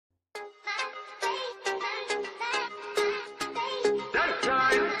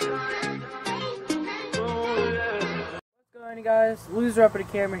Hey guys, Loser Up at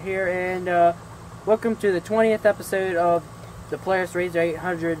the Camera here, and welcome to the 20th episode of the Polaris RzR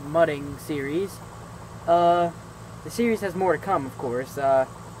 800 mudding series. The series has more to come, of course.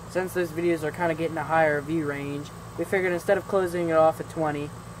 Since those videos are kind of getting a higher view range, we figured instead of closing it off at 20,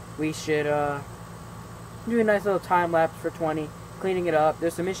 we should do a nice little time-lapse for 20, cleaning it up.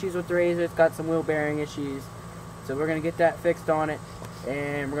 There's some issues with the RzR, it's got some wheel bearing issues, so we're going to get that fixed on it,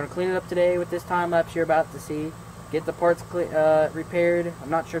 and we're going to clean it up today with this time-lapse you're about to see. Get the parts repaired. I'm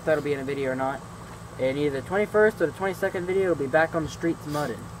not sure if that'll be in a video or not. And either the 21st or the 22nd video will be back on the streets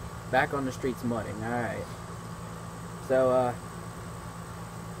mudding. Back on the streets mudding. Alright. So,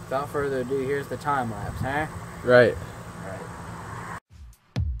 without further ado, here's the time lapse, huh? Right. Alright.